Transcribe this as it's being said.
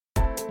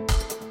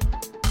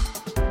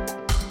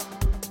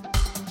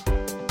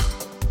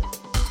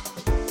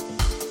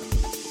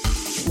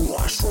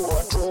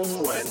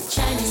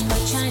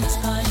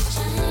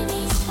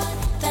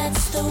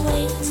the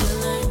way to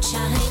learn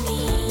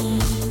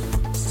Chinese.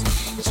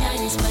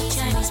 ChinesePod,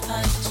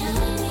 ChinesePod,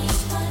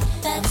 ChinesePod.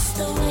 That's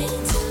the way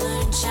to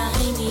learn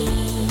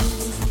Chinese.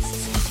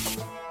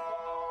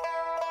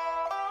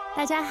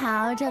 大家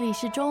好，这里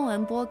是中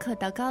文播客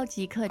的高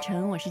级课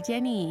程，我是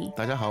Jenny。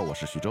大家好，我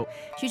是徐州。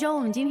徐州，我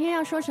们今天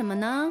要说什么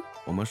呢？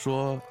我们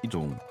说一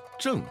种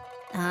症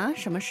啊，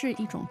什么是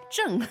一种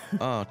症？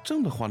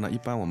症的话呢，一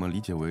般我们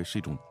理解为是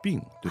一种病，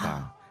对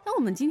吧？那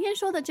我们今天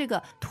说的这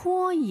个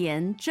拖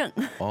延症，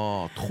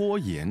拖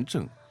延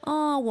症。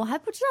我还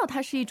不知道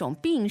它是一种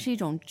病，是一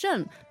种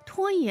症。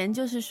拖延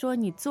就是说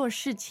你做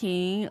事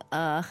情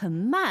很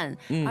慢，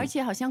而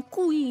且好像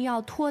故意要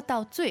拖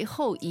到最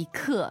后一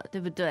刻，对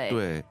不对？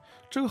对，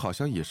这个好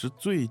像也是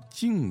最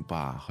近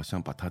吧，好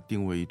像把它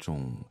定为一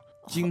种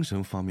精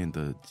神方面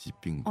的疾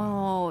病吧。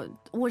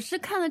我是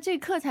看了这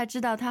课才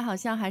知道，它好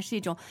像还是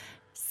一种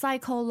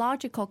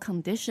psychological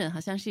condition，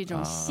 好像是一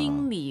种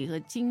心理和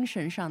精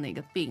神上的一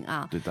个病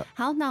啊。对的。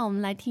好，那我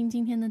们来听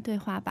今天的对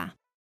话吧。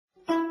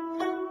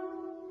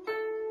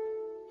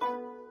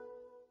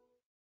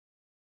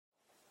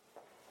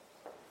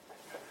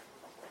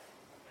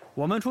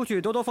我们出去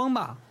兜兜风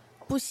吧。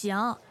不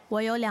行，我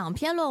有2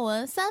篇论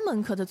文3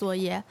门课的作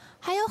业，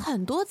还有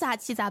很多杂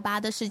七杂八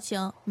的事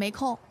情，没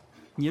空。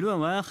你论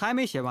文还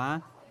没写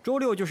完，周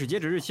6就是截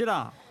止日期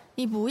了。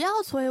你不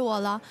要催我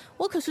了，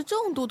我可是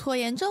重度拖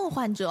延症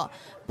患者，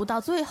不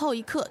到最后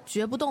一刻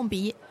绝不动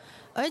笔。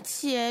而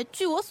且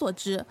据我所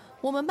知，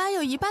我们班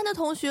有一半的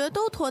同学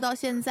都拖到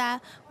现在，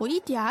我一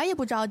点儿也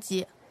不着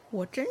急。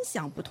我真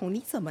想不通，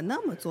你怎么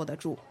那么坐得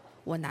住？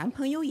我男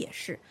朋友也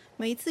是，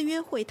每次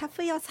约会他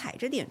非要踩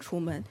着点出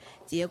门，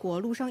结果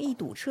路上一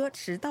堵车，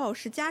迟到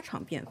是家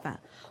常便饭。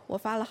我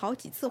发了好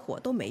几次火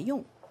都没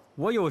用。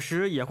我有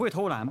时也会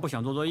偷懒，不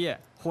想做作业，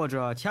或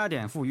者掐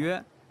点赴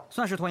约，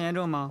算是拖延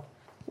症吗？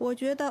我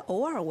觉得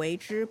偶尔为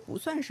之不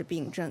算是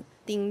病症，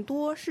顶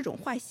多是种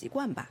坏习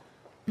惯吧。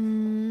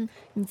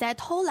你在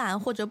偷懒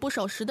或者不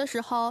守时的时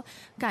候，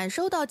感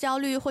受到焦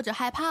虑或者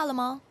害怕了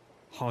吗？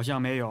好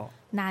像没有。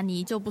那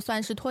你就不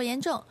算是拖延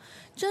症。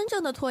真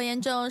正的拖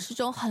延症是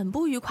种很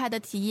不愉快的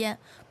体验，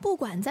不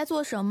管在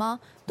做什么，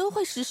都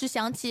会时时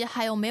想起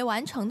还有没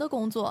完成的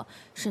工作，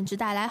甚至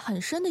带来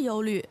很深的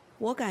忧虑。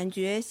我感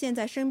觉现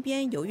在身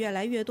边有越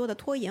来越多的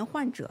拖延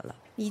患者了，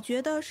你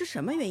觉得是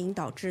什么原因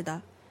导致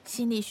的？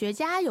心理学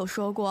家有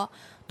说过，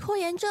拖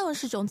延症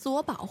是种自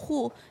我保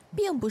护，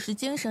并不是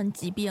精神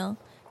疾病。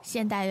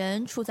现代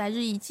人处在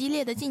日益激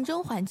烈的竞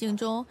争环境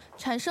中，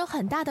产生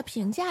很大的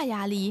评价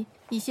压力。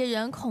一些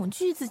人恐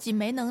惧自己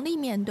没能力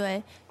面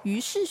对，于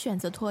是选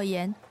择拖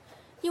延。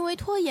因为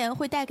拖延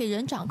会带给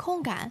人掌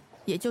控感，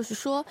也就是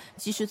说，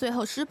即使最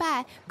后失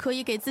败，可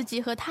以给自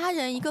己和他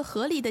人一个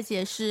合理的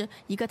解释，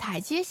一个台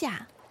阶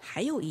下。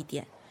还有一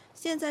点，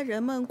现在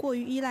人们过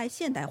于依赖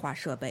现代化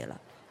设备了，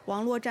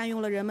网络占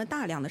用了人们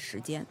大量的时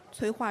间，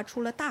催化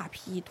出了大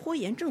批拖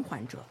延症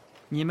患者。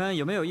你们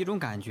有没有一种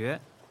感觉，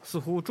似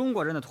乎中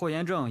国人的拖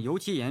延症尤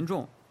其严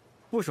重，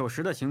不守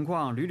时的情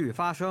况屡屡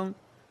发生，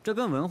这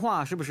跟文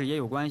化是不是也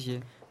有关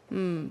系？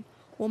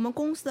我们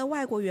公司的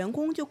外国员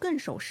工就更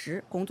守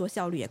时，工作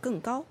效率也更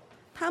高。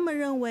他们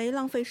认为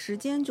浪费时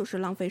间就是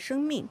浪费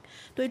生命，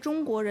对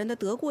中国人的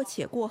得过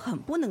且过很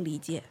不能理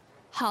解。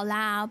好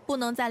啦，不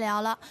能再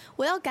聊了，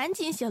我要赶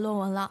紧写论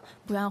文了，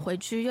不然回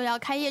去又要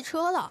开夜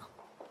车了。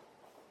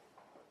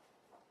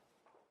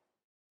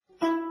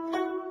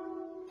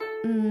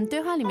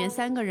对话里面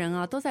3个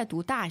人都在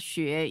读大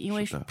学，因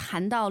为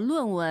谈到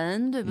论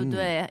文，对不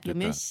对？有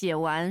没有写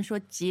完？说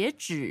截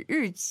止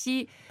日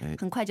期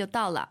很快就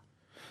到了。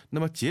那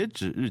么截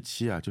止日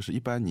期就是一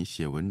般你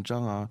写文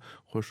章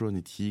或者说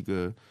你提一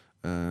个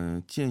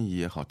建议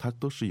也好，它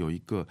都是有一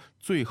个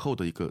最后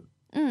的一个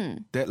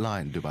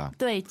deadline， 对吧？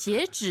对，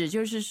截止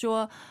就是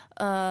说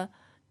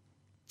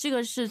这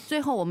个是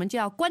最后我们就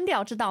要关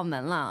掉这道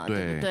门了，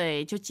 对不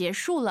对？就结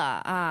束了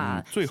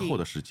啊，最后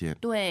的时间。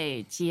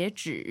对，截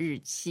止日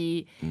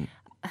期。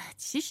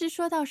其实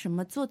说到什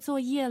么做作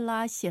业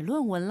啦、写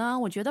论文啦，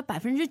我觉得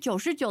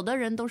99%的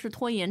人都是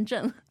拖延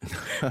症，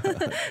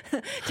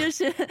就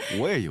是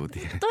我也有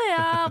点。对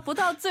啊，不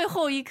到最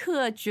后一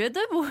刻绝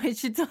对不会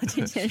去做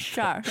这件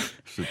事儿。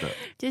是的，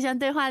就像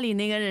对话里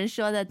那个人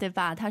说的，对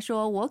吧？他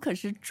说我可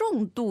是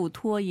重度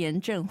拖延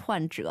症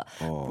患者，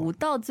不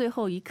到最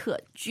后一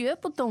刻绝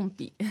不动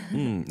笔。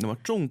那么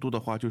重度的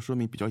话就说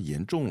明比较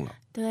严重了。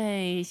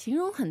对，形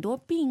容很多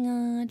病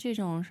啊，这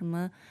种什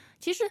么，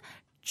其实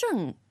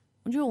症。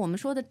就是我们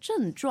说的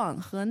症状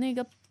和那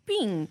个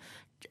病，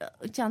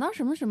讲到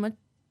什么什么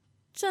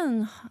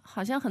症，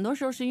好像很多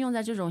时候是用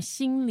在这种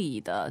心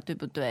理的，对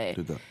不对？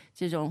对的，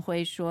这种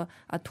会说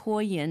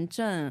拖延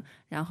症，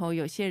然后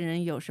有些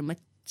人有什么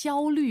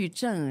焦虑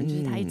症，就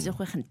是他一直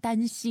会很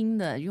担心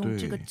的，用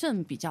这个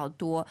症比较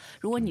多。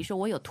如果你说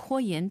我有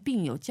拖延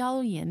病，有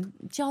焦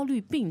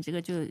虑病，这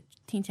个就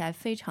听起来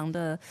非常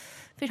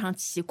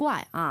奇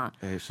怪啊。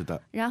是的。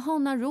然后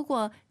呢，如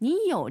果你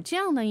有这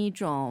样的一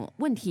种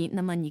问题，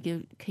那么你就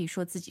可以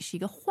说自己是一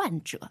个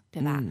患者，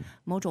对吧？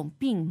某种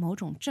病、某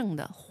种症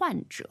的患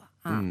者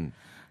啊。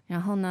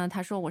然后呢，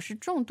他说我是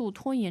重度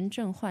拖延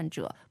症患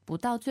者，不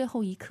到最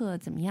后一刻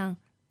怎么样？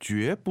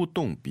绝不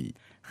动笔。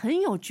很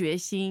有决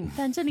心，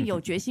但这里有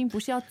决心不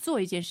是要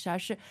做一件事，而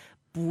是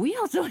不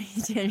要做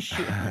一件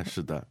事。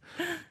是的，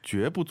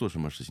绝不做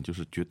什么事情，就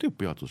是绝对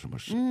不要做什么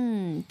事。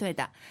对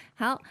的。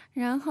好，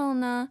然后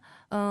呢，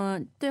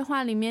对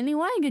话里面另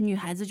外一个女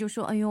孩子就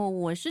说：“哎呦，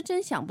我是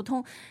真想不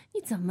通，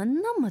你怎么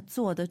那么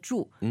坐得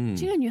住？”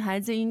这个女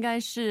孩子应该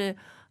是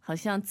好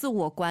像自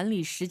我管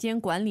理、时间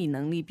管理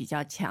能力比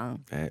较强。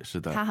哎，是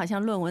的，她好像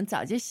论文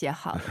早就写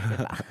好了，对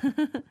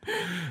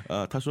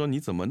吧？她说你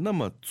怎么那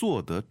么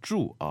坐得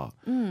住啊？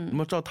那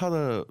么照她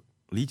的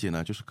理解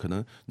呢，就是可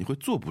能你会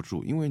坐不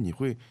住，因为你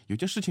会有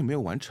件事情没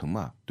有完成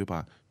嘛，对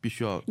吧？必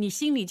须要你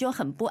心里就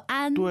很不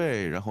安。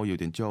对，然后有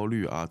点焦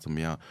虑啊，怎么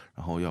样？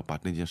然后要把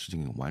那件事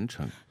情给完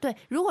成。对，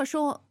如果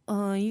说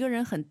一个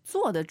人很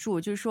坐得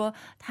住，就是说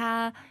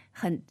他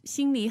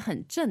心里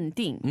很镇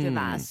定，对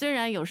吧？虽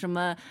然有什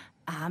么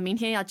明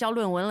天要交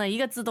论文了，一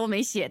个字都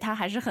没写，他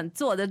还是很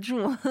坐得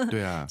住。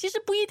对啊，其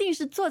实不一定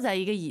是坐在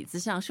一个椅子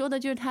上，说的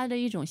就是他的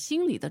一种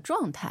心理的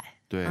状态。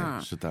对，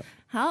是的。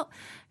好，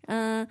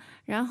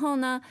然后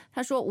呢，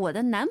他说我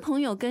的男朋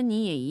友跟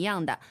你也一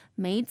样的，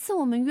每一次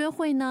我们约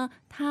会呢，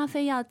他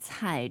非要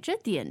踩着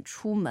点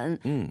出门，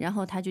然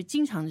后他就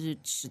经常是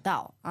迟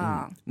到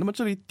啊。那么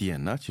这里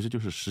点呢，其实就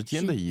是时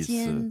间的意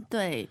思。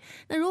对，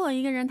那如果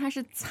一个人他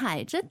是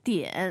踩着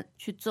点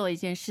去做一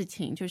件事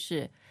情，就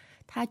是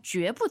他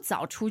绝不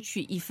早出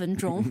去1分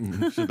钟。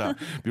是的，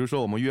比如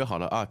说我们约好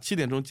了7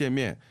点钟见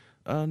面，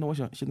那我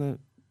想现在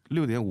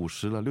6点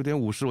50了，6点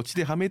50我7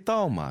点还没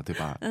到嘛，对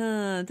吧？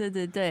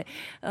对，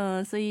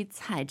所以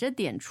踩着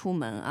点出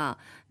门啊。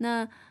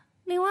那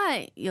另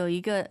外有一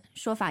个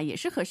说法也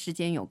是和时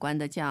间有关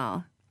的，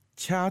叫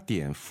掐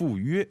点赴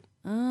约。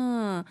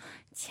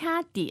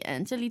掐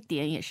点，这里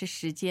点也是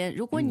时间。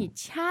如果你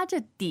掐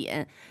着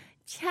点，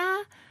掐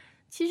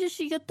其实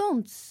是一个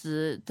动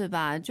词，对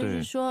吧？就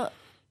是说，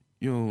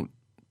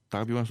打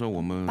个比方说，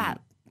我们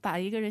把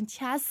一个人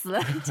掐死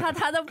了，掐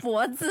他的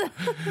脖子。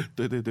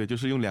对，就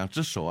是用2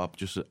只手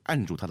就是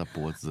按住他的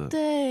脖子。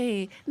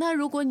对，那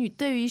如果你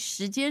对于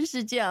时间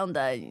是这样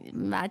的，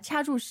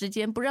掐住时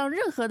间，不让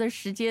任何的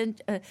时间，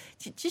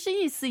其实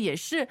意思也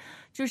是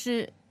就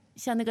是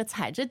像那个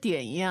踩着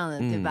点一样的，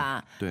对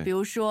吧？对。比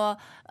如说，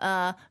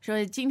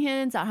说今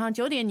天早上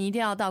9点你一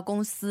定要到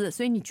公司，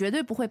所以你绝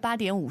对不会8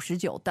点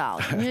59到，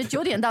因为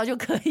9点到就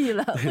可以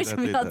了。为什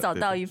么要早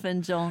到1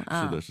分钟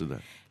啊？是的。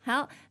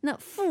好，那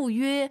赴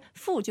约，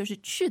赴就是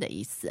去的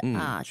意思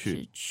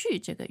是去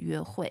这个约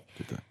会。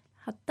对的。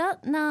好的，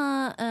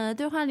那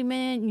对话里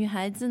面女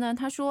孩子呢，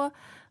她说，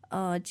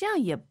这样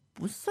也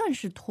不算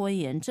是拖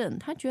延症，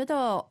她觉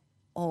得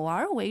偶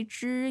尔为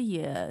之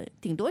也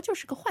顶多就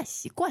是个坏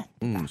习惯。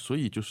所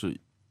以就是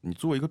你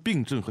作为一个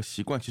病症和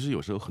习惯，其实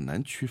有时候很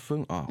难区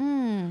分啊。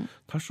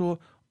她说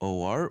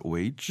偶尔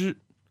为之，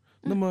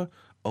那么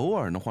偶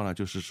尔的话呢，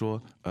就是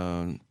说，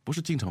不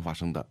是经常发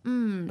生的，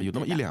有那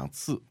么1、2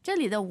次。这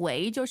里的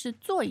为就是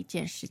做一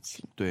件事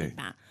情，对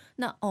吧？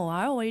那偶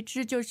尔为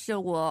之就是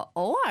我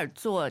偶尔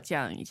做这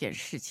样一件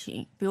事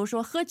情，比如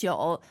说喝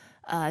酒，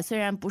虽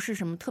然不是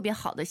什么特别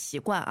好的习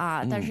惯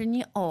但是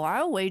你偶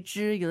尔为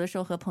之，有的时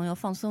候和朋友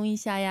放松一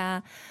下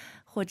呀，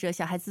或者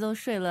小孩子都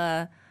睡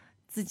了，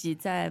自己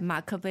在马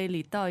克杯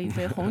里倒一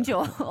杯红酒，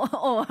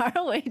偶尔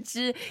为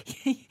之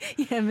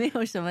也没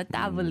有什么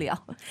大不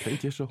了，可以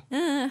接受。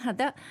好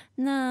的。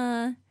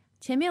那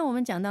前面我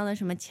们讲到了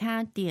什么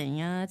掐点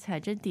呀、踩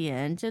着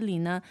点，这里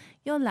呢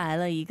又来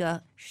了一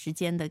个时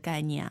间的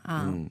概念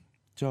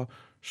叫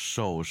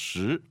守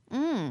时。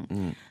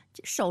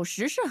守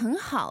时是很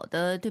好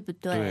的，对不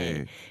对？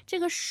对，这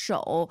个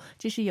守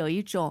就是有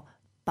一种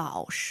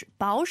保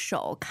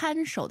守、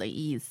看守的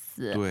意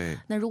思。对，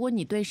那如果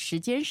你对时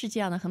间是这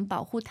样的，很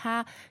保护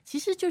它，其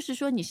实就是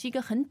说你是一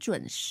个很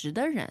准时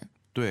的人。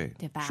对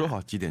吧？说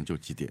好几点就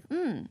几点。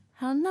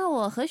好，那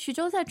我和徐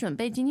州在准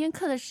备今天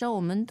课的时候，我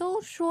们都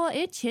说，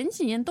前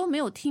几年都没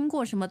有听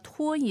过什么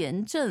拖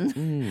延症。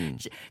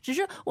只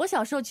是我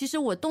小时候其实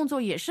我动作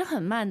也是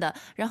很慢的，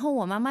然后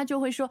我妈妈就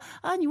会说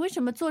你为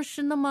什么做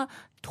事那么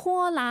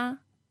拖拉？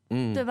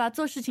对吧？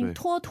做事情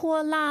拖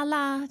拖拉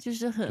拉，就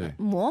是很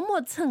磨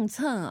磨蹭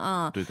蹭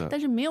啊。对的。但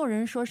是没有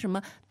人说什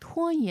么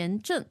拖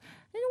延症。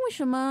为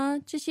什么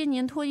这些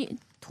年拖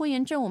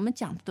延症我们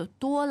讲的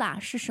多啦？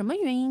是什么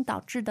原因导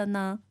致的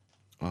呢？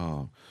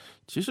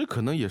其实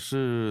可能也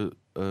是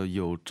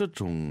有这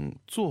种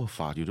做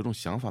法、有这种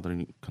想法的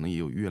人，可能也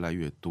有越来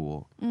越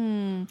多。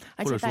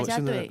而且大家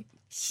对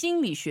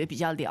心理学比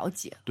较了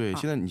解。对，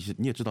现在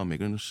你也知道，每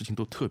个人的事情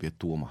都特别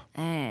多嘛。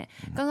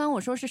刚刚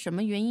我说是什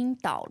么原因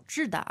导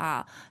致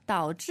的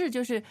导致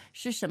就是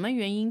什么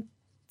原因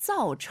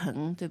造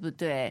成，对不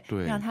对？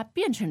对，让它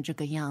变成这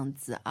个样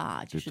子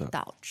就是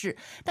导致。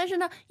但是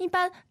呢，一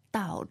般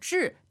导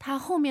致它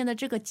后面的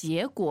这个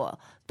结果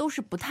都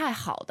是不太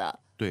好的。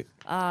对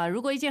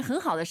如果一件很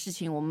好的事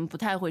情，我们不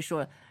太会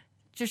说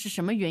这是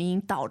什么原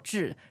因导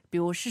致，比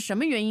如是什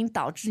么原因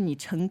导致你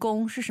成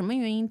功，是什么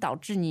原因导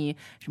致你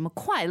什么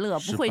快乐，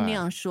不会那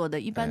样说的，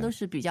一般都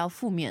是比较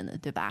负面的，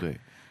对吧？对。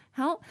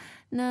好，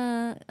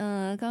那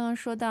刚刚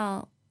说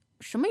到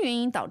什么原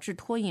因导致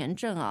拖延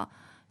症啊？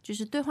就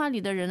是对话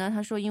里的人呢，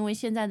他说因为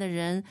现在的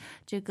人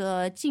这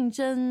个竞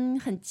争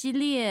很激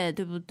烈，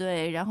对不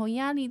对？然后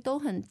压力都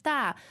很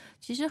大。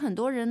其实很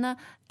多人呢，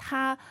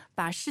他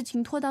把事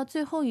情拖到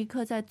最后一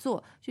刻再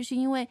做，就是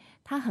因为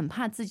他很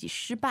怕自己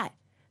失败。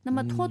那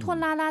么拖拖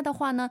拉拉的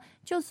话呢，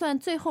就算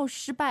最后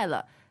失败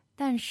了，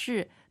但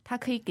是他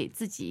可以给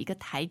自己一个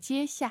台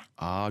阶下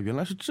啊。原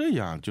来是这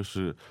样，就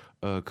是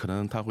可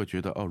能他会觉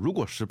得如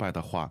果失败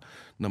的话，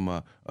那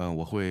么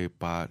我会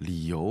把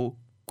理由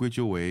归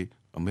咎为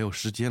没有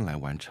时间来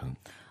完成。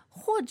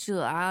或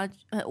者啊，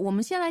我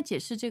们先来解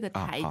释这个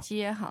台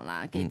阶好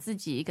啦，给自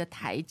己一个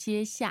台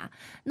阶下。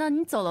那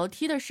你走楼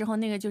梯的时候，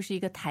那个就是一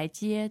个台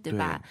阶，对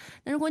吧？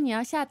那如果你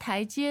要下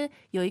台阶，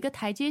有一个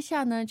台阶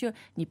下呢，就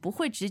你不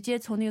会直接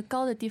从那个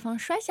高的地方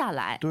摔下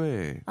来。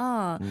对，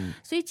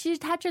所以其实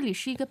它这里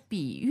是一个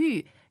比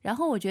喻。然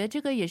后我觉得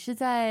这个也是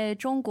在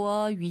中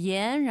国语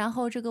言，然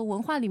后这个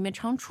文化里面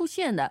常出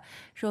现的，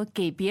说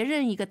给别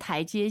人一个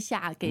台阶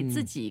下，给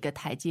自己一个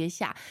台阶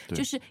下，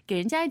就是给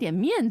人家一点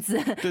面子，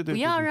不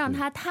要让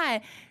他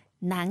太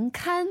难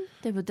堪，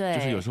对不对？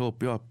就是有时候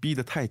不要逼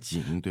得太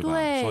紧，对吧？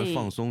稍微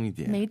放松一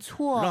点，没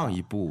错，让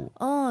一步。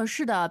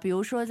是的，比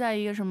如说在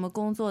一个什么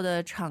工作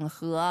的场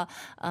合，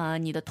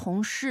你的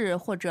同事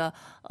或者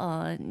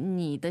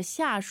你的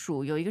下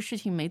属有一个事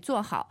情没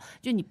做好，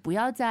就你不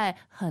要在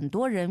很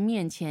多人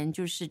面前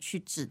就是去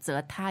指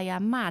责他呀、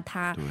骂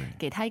他，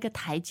给他一个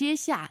台阶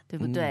下，对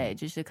不对？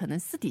就是可能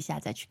私底下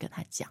再去跟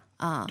他讲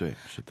啊。对，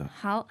是的。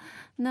好，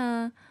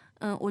那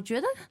我觉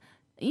得。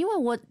因为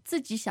我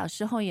自己小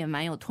时候也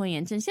蛮有拖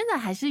延症，现在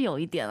还是有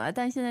一点了，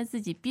但现在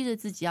自己逼着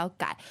自己要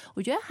改。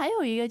我觉得还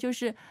有一个就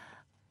是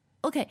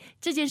，OK，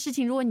 这件事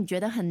情如果你觉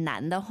得很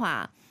难的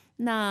话，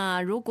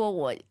那如果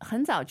我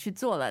很早去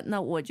做了，那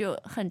我就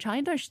很长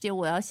一段时间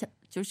我要想，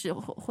就是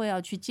会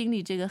要去经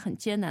历这个很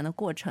艰难的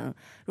过程。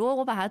如果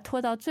我把它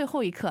拖到最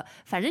后一刻，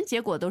反正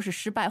结果都是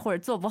失败或者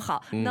做不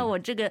好，那我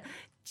这个。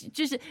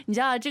就是你知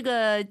道这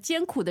个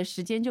艰苦的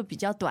时间就比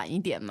较短一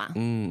点嘛。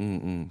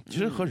其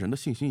实和人的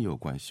信心也有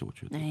关系，我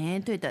觉得。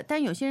对的，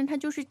但有些人他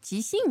就是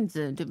急性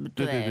子，对不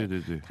对？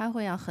对，他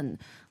会要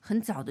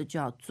很早的就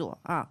要做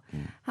啊。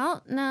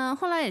好，那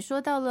后来也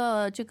说到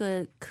了这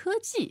个科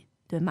技，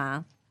对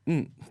吗？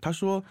他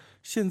说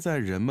现在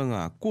人们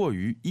啊过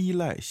于依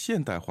赖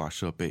现代化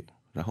设备，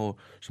然后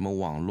什么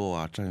网络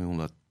啊占用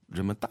了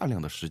人们大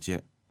量的时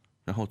间，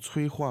然后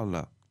催化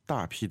了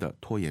大批的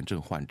拖延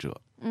症患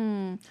者。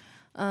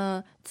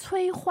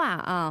催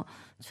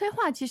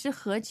化其实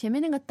和前面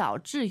那个导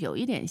致有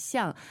一点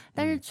像，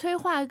但是催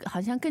化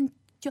好像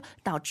就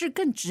导致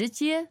更直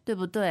接，对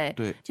不对？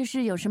对，就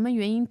是有什么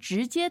原因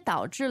直接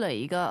导致了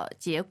一个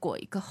结果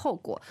一个后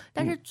果，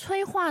但是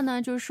催化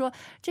呢，就是说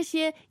这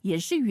些也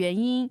是原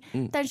因，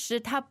但是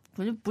它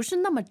不是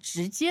那么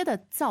直接的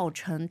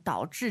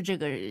导致这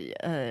个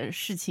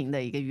事情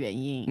的一个原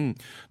因。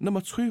那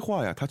么催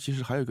化呀，它其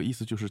实还有一个意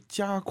思，就是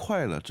加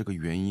快了这个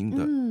原因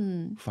的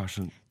发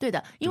生。对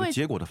的，因为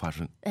结果的发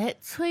生。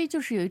催就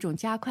是有一种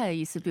加快的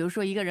意思，比如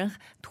说一个人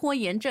拖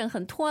延症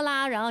很拖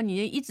拉，然后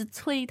你一直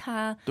催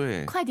他，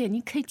对，快点，你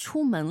可以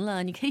出门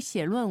了，你可以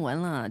写论文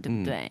了，对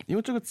不对？因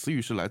为这个词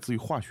语是来自于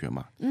化学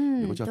嘛，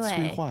有个叫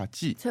催化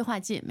剂，催化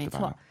剂没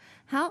错。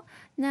好，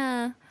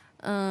那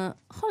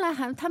后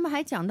来他们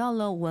还讲到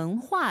了文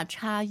化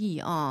差异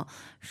啊，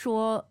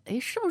说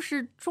是不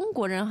是中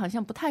国人好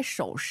像不太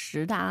守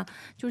时的啊？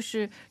就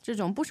是这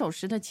种不守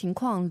时的情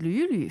况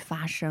屡屡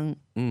发生。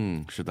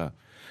是的。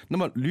那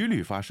么屡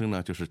屡发生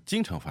呢，就是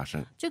经常发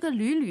生。这个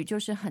屡屡就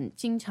是很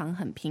经常、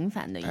很频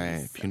繁的意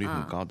思，频率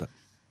很高的。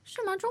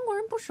是吗？中国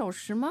人不守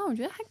时吗？我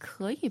觉得还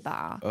可以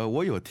吧。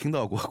我有听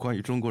到过关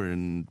于中国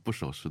人不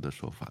守时的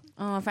说法。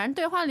反正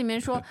对话里面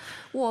说，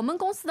我们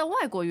公司的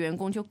外国员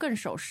工就更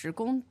守时，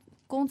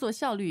工作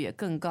效率也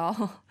更高。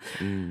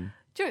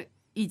就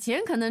以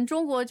前可能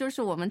中国就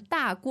是我们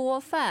大锅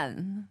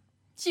饭。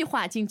计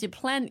划经济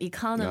plan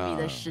economy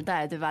的时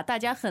代，对吧？大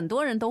家很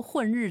多人都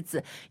混日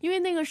子，因为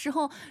那个时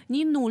候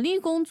你努力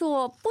工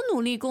作不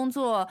努力工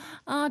作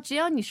只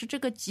要你是这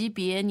个级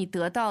别，你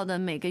得到的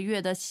每个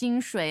月的薪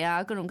水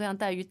啊，各种各样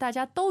待遇，大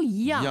家都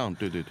一样。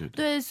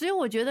对，所以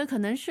我觉得可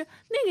能是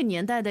那个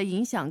年代的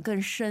影响更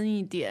深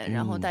一点，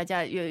然后大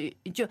家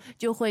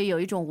就会有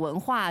一种文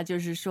化，就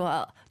是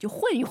说就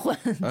混一混，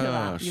对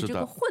吧？有这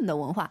个混的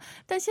文化。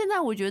但现在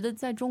我觉得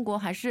在中国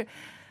还是。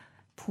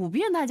普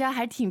遍大家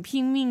还挺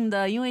拼命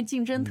的，因为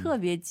竞争特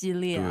别激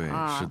烈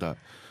对，是的。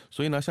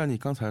所以呢，像你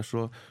刚才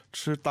说，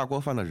吃大锅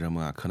饭的人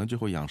们啊，可能就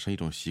会养成一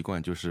种习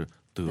惯，就是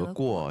得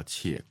过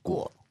且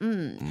过。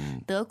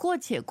得过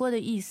且过的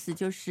意思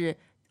就是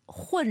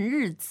混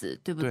日子，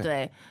对不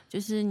对？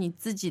就是你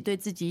自己对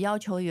自己要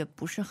求也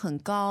不是很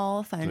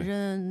高，反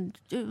正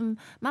就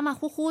马马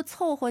虎虎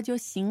凑合就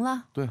行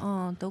了。对，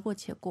得过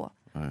且过。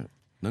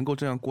能够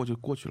这样过就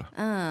过去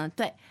了。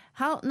对。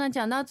好，那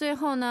讲到最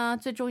后呢，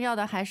最重要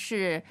的还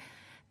是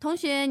同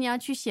学你要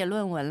去写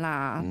论文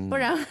啦，不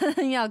然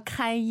要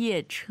开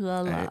夜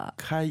车了。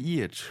开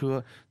夜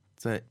车，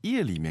在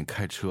夜里面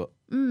开车，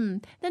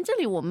但这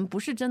里我们不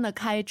是真的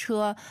开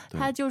车，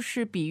它就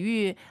是比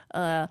喻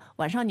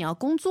晚上你要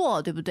工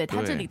作，对不对？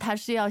它这里它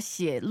是要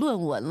写论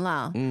文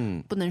了，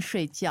不能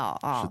睡觉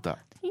啊。是的，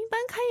一般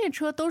开夜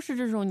车都是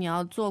这种你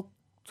要做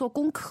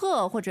功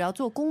课或者要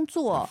做工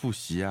作复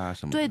习啊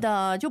什么的。对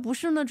的，就不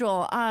是那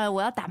种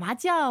我要打麻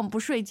将不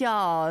睡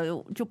觉，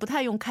就不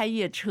太用开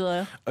夜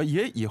车。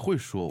也会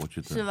说，我觉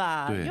得是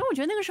吧？对，因为我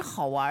觉得那个是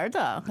好玩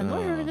的，很多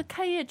时候这个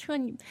开夜车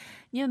你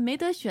也没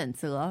得选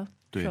择，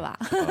是吧？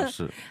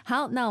是。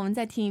好，那我们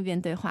再听一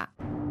遍对话。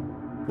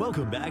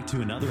Welcome back to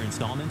another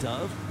installment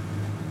of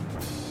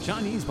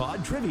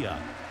ChinesePod Trivia.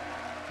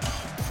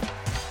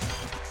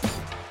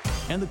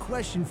 And the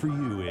question for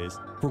you is,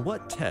 for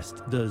what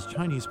test does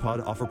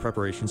ChinesePod offer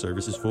preparation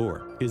services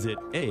for? Is it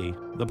A,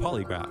 the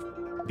polygraph,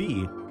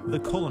 B, the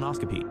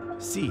colonoscopy,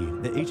 C,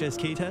 the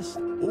HSK test,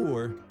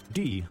 or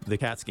D, the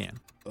CAT scan?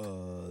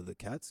 The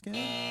CAT scan?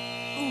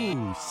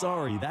 Ooh,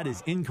 sorry, that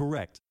is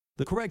incorrect.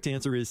 The correct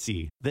answer is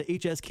C, the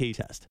HSK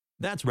test.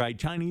 That's right,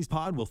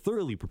 ChinesePod will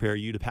thoroughly prepare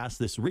you to pass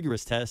this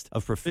rigorous test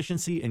of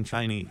proficiency in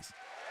Chinese.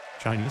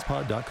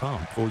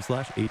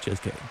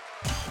 ChinesePod.com/HSK.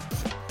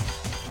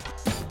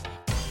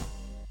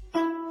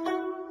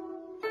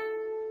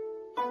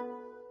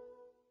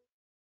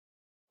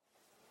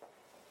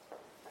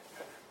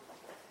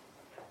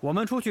 我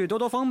们出去兜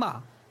兜风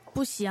吧。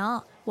不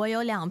行，我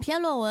有2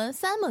篇论文、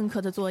3门课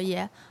的作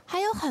业，还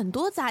有很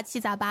多杂七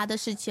杂八的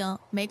事情，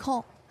没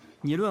空。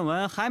你论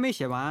文还没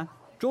写完，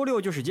周6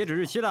就是截止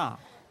日期了。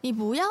你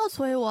不要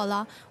催我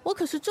了，我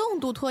可是重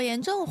度拖延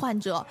症患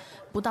者，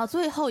不到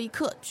最后一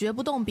刻绝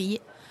不动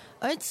笔。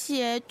而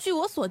且据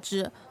我所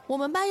知，我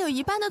们班有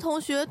一半的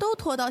同学都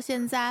拖到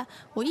现在，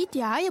我一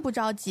点儿也不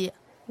着急。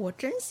我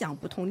真想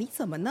不通，你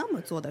怎么那么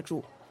坐得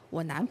住？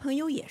我男朋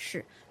友也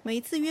是，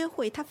每次约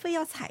会他非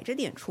要踩着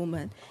点出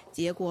门，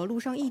结果路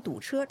上一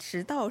堵车，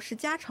迟到是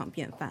家常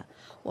便饭。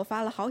我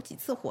发了好几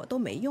次火都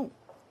没用。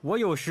我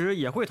有时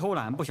也会偷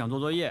懒，不想做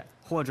作业，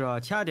或者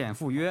掐点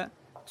赴约，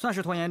算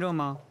是拖延症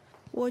吗？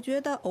我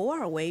觉得偶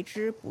尔为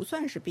之不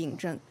算是病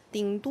症，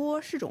顶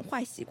多是种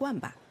坏习惯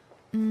吧。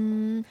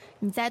你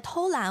在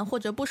偷懒或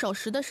者不守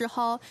时的时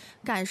候，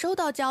感受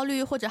到焦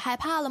虑或者害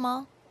怕了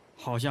吗？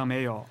好像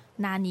没有。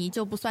那你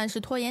就不算是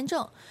拖延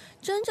症。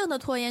真正的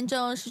拖延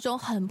症是种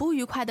很不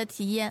愉快的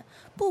体验，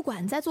不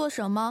管在做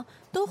什么，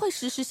都会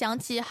时时想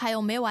起还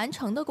有没完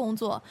成的工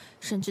作，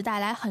甚至带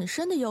来很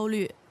深的忧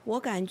虑。我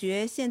感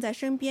觉现在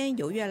身边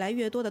有越来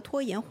越多的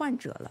拖延患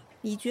者了，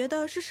你觉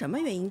得是什么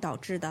原因导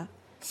致的？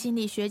心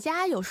理学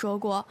家有说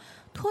过，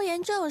拖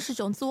延症是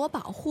种自我保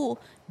护，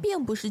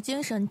并不是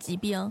精神疾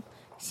病。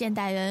现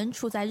代人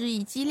处在日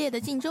益激烈的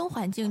竞争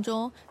环境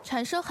中，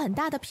产生很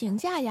大的评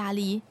价压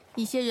力。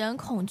一些人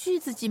恐惧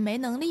自己没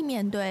能力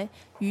面对，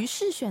于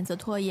是选择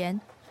拖延。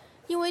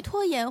因为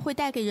拖延会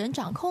带给人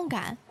掌控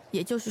感，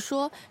也就是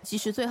说，即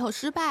使最后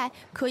失败，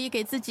可以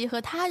给自己和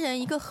他人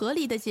一个合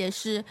理的解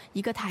释，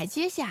一个台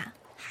阶下。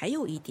还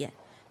有一点，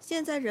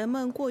现在人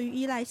们过于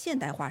依赖现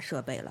代化设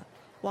备了，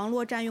网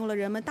络占用了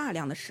人们大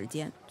量的时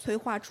间，催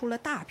化出了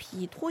大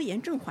批拖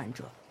延症患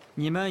者。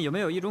你们有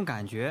没有一种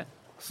感觉，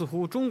似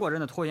乎中国人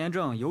的拖延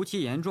症尤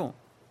其严重，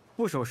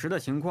不守时的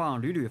情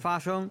况屡屡发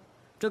生，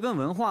这跟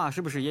文化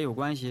是不是也有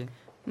关系？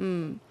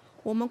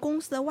我们公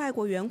司的外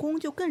国员工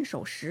就更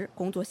守时，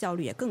工作效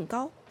率也更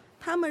高。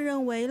他们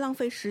认为浪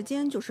费时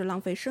间就是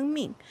浪费生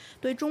命，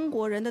对中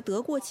国人的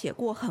得过且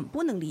过很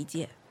不能理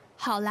解。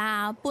好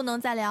啦，不能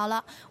再聊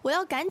了，我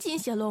要赶紧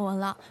写论文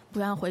了，不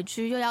然回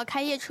去又要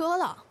开夜车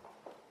了。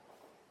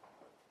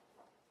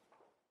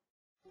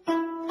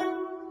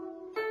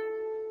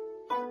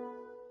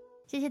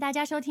谢谢大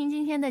家收听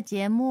今天的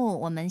节目，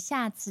我们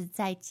下次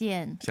再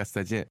见。下次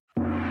再见。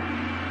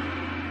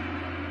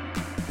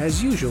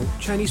As usual,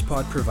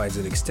 ChinesePod provides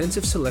an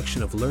extensive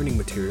selection of learning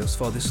materials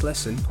for this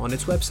lesson on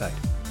its website,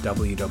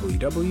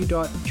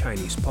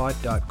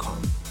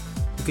 www.ChinesePod.com.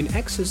 You can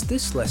access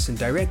this lesson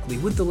directly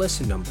with the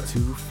lesson number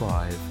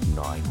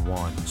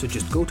 2591. So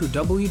just go to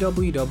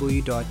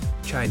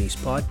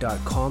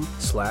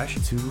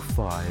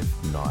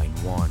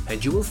www.ChinesePod.com/2591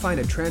 and you will find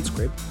a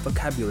transcript,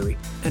 vocabulary,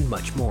 and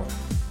much more.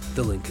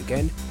 The link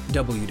again,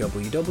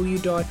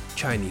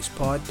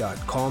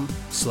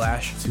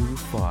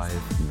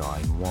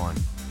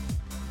 www.ChinesePod.com/2591.